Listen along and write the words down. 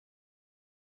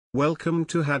Welcome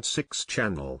to had6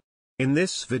 channel. In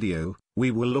this video,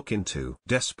 we will look into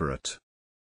desperate.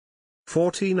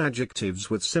 14 adjectives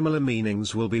with similar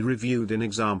meanings will be reviewed in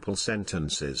example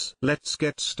sentences. Let's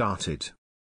get started.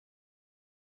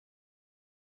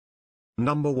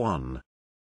 Number 1.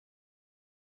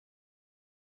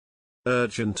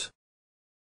 Urgent,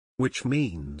 which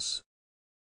means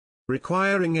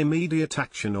requiring immediate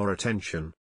action or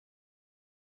attention.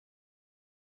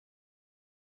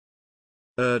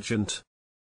 Urgent.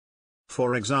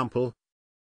 For example,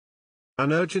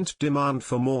 an urgent demand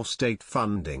for more state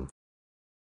funding.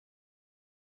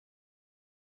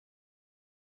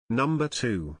 Number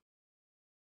 2.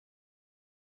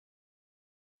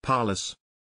 Parlous,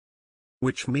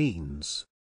 which means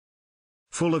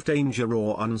full of danger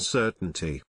or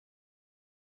uncertainty.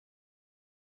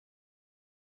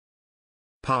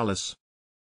 Parlous.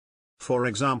 For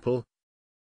example,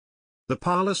 the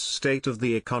parlous state of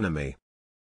the economy.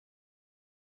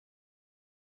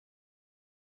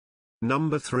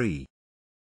 Number 3.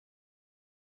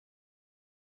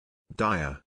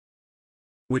 Dire,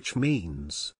 which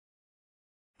means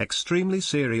extremely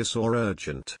serious or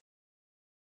urgent.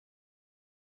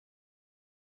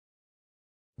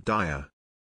 Dire.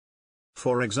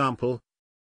 For example,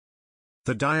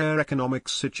 the dire economic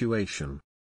situation.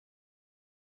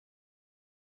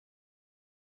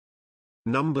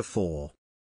 Number 4.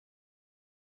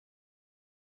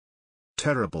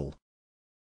 Terrible,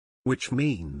 which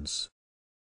means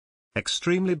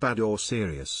extremely bad or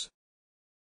serious.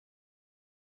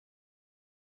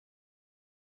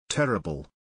 Terrible.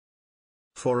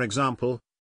 For example,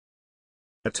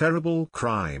 a terrible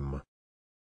crime.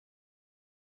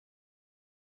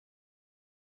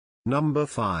 Number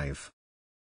 5.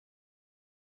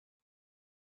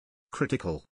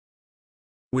 Critical,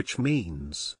 which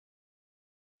means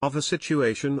of a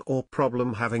situation or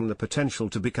problem having the potential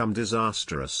to become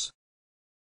disastrous.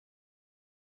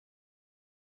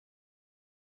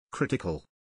 Critical.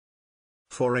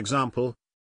 For example,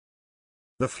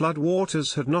 the flood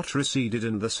waters had not receded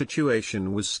and the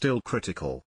situation was still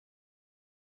critical.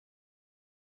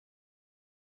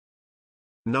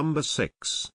 Number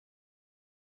 6.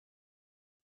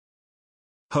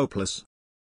 Hopeless,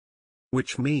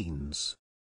 which means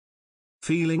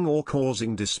feeling or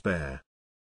causing despair.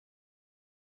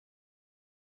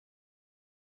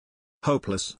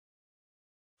 Hopeless.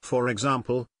 For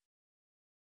example,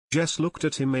 Jess looked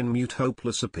at him in mute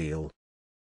hopeless appeal.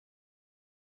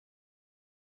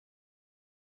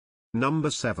 Number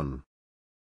 7.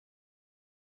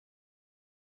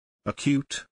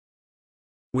 Acute,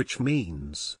 which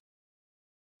means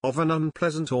of an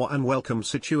unpleasant or unwelcome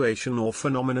situation or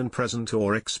phenomenon present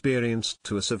or experienced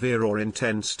to a severe or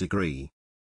intense degree.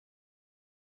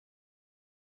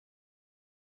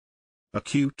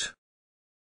 Acute.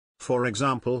 For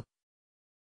example,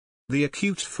 the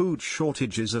acute food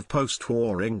shortages of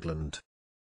post-war England.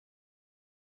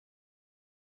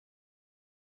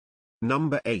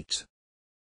 Number 8.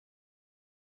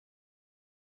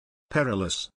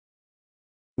 Perilous,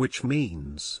 which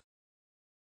means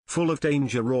full of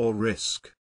danger or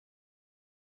risk.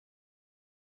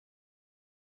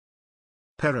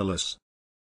 Perilous.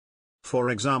 For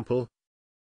example,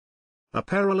 a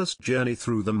perilous journey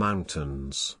through the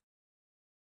mountains.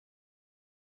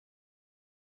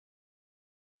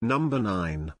 Number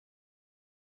 9.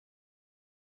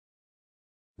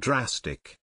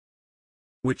 Drastic,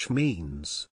 which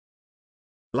means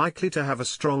likely to have a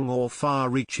strong or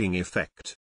far-reaching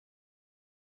effect.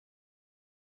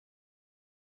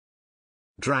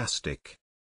 Drastic.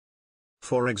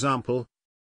 For example,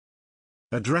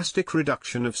 a drastic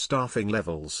reduction of staffing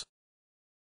levels.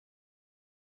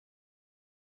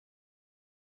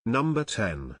 Number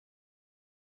 10.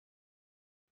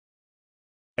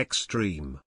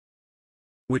 Extreme,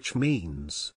 which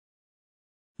means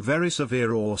very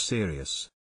severe or serious.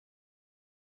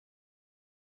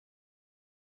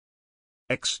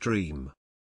 Extreme.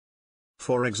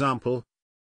 For example,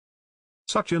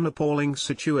 such an appalling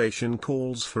situation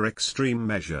calls for extreme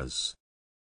measures.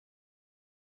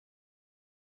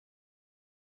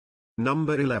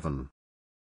 Number 11.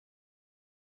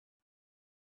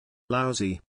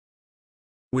 Lousy,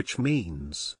 which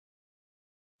means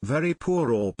very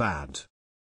poor or bad.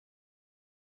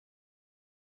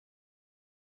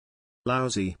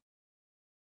 Lousy.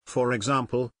 For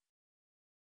example,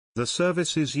 the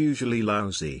service is usually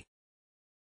lousy.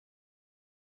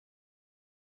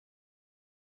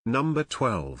 Number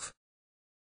 12.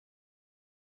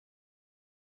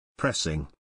 Pressing,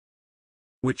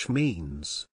 which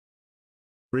means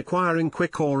requiring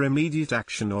quick or immediate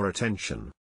action or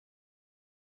attention.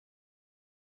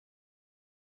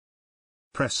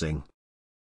 pressing.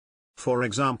 For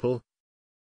example,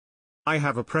 I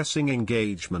have a pressing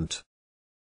engagement.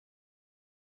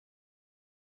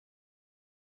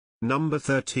 Number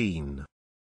 13.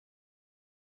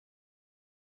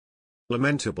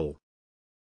 Lamentable,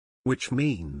 which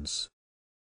means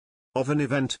of an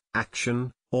event,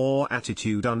 action, or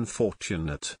attitude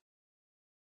unfortunate.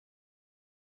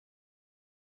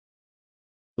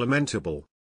 Lamentable.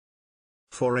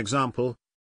 For example,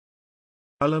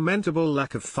 a lamentable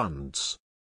lack of funds.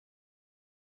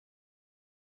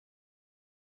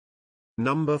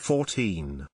 Number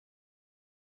 14.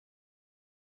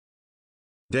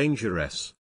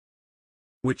 Dangerous,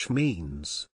 which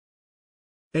means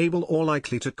able or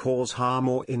likely to cause harm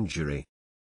or injury.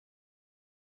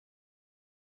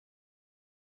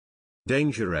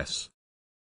 Dangerous.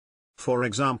 For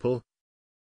example,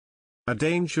 a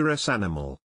dangerous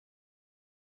animal.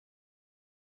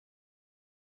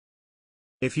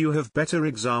 If you have better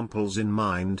examples in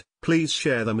mind, please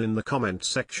share them in the comment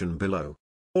section below.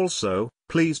 Also,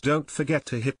 please don't forget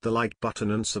to hit the like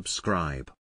button and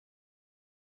subscribe.